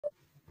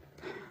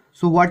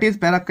So what is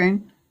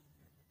paracrine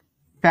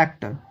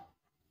factor?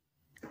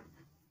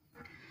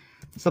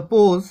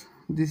 Suppose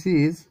this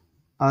is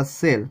a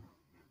cell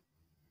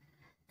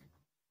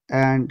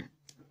and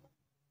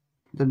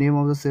the name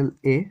of the cell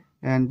A,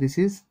 and this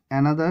is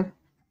another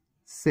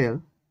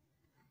cell,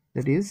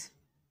 that is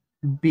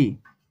B.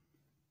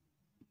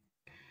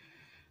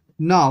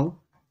 Now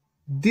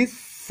this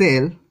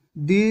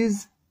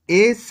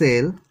A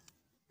cell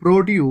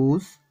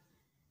produce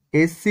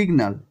a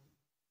signal.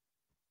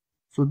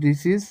 So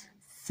this is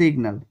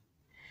signal.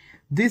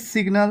 This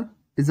signal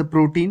is a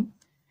protein.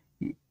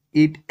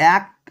 It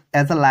acts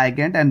as a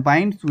ligand and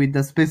binds with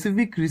the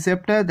specific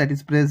receptor that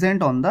is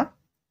present on the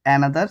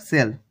another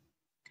cell.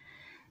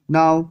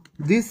 Now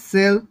this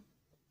cell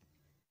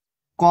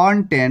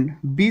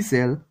B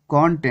cell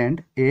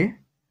contained a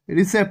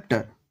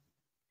receptor,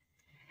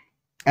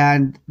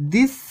 and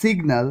this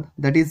signal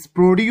that is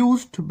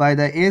produced by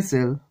the A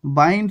cell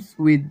binds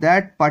with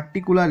that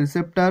particular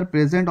receptor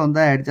present on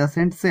the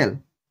adjacent cell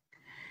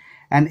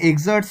and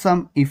exerts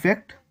some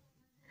effect.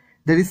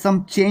 There is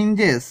some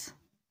changes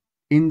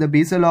in the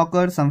B cell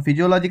occur, some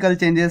physiological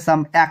changes,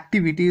 some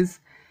activities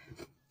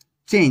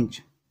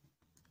change.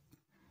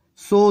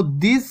 So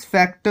this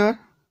factor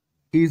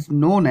is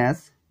known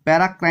as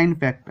paracrine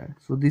factor.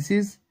 So this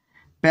is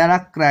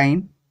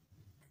paracrine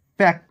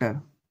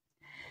factor.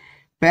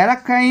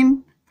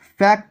 Paracrine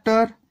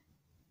factor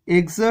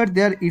exert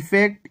their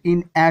effect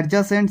in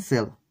adjacent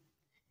cell.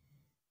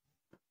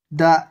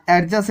 The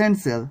adjacent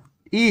cell,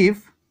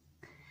 if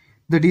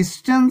the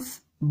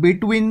distance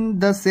between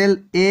the cell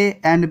A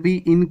and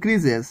B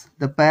increases,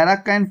 the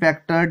paracrine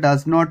factor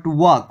does not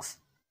work.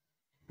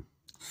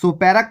 So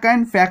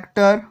paracrine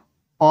factor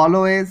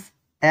always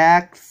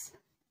acts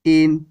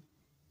in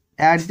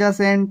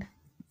adjacent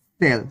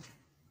cell.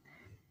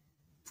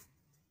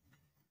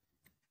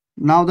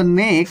 Now the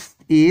next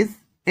is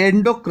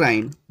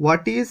endocrine.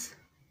 What is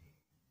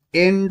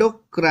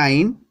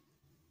endocrine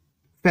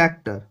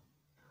factor?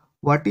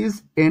 What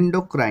is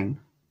endocrine?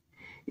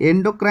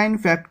 Endocrine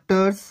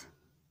factors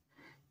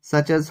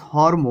such as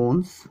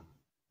hormones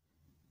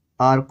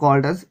are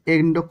called as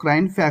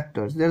endocrine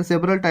factors. There are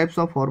several types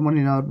of hormone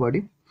in our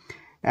body,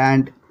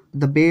 and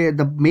the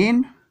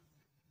main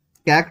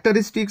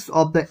characteristics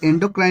of the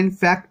endocrine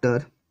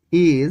factor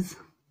is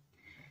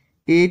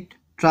it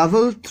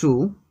travels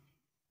through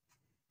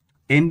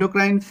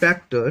endocrine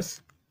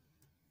factors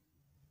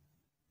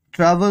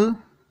travel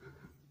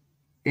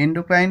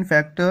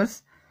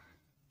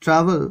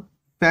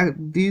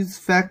these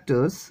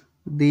factors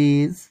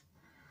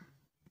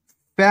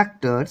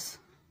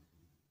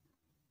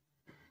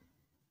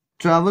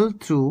travel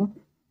through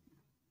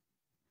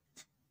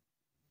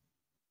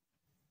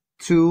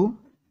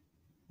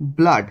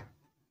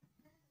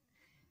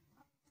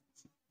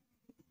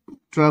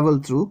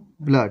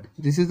blood.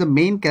 This is the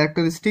main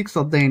characteristics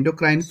of the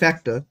endocrine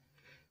factor.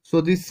 So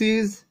this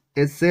is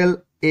a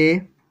cell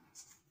A.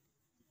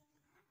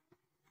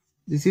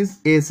 This is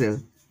A cell,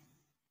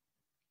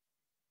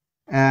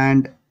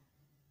 and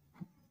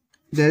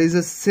there is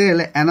a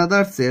cell,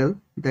 another cell,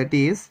 that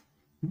is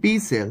B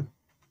cell.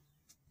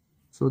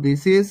 So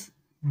this is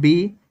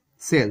B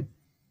cell.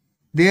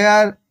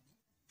 The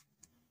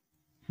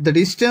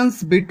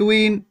distance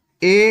between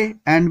A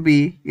and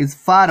B is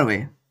far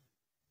away.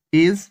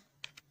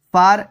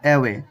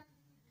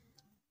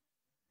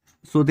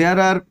 So there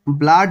are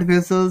blood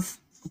vessels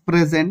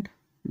present.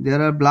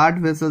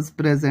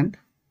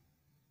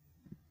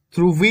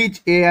 Through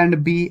which A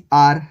and B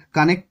are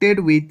connected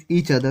with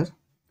each other.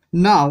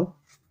 Now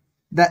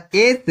the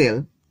A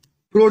cell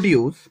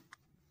produce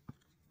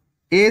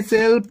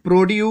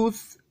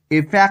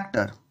a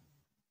factor.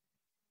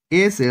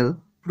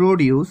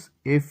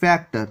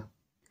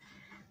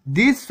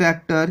 This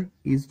factor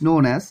is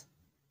known as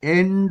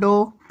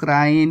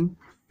endocrine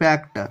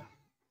factor.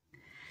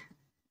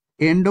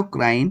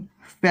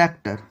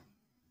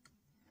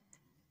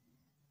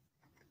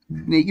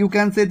 You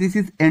can say this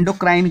is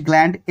endocrine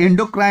gland.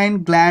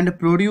 Endocrine gland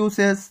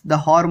produces the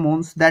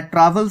hormones that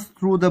travels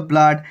through the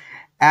blood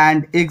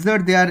and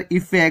exert their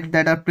effect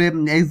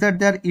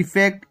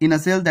in a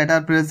cell that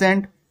are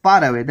present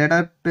far away,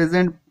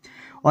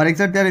 or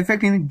exert their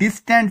effect in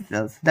distant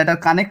cells that are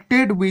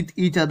connected with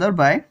each other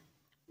by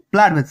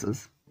blood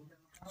vessels.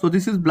 So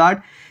this is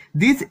blood.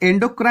 This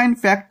endocrine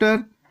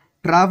factor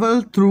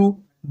travel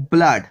through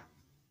blood.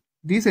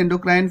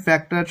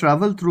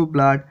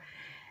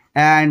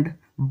 And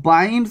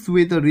binds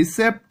with a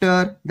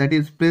receptor that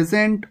is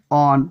present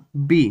on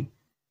B,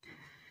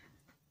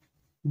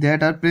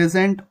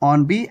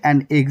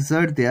 and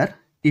exert their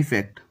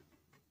effect.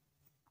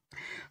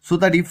 So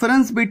the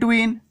difference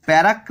between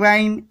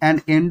paracrine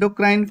and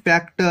endocrine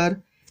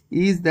factor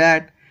is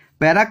that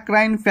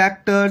paracrine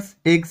factors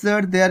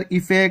exert their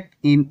effect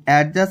in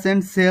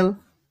adjacent cell.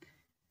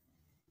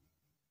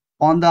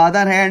 On the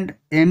other hand,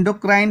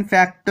 endocrine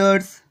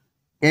factors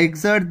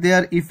exert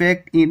their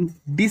effect in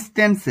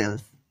distant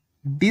cells.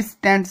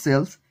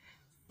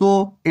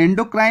 So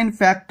endocrine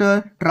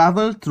factor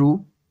travel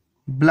through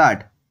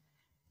blood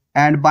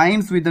and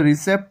binds with the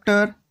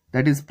receptor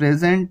that is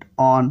present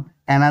on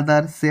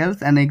another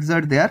cells and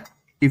exert their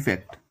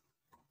effect.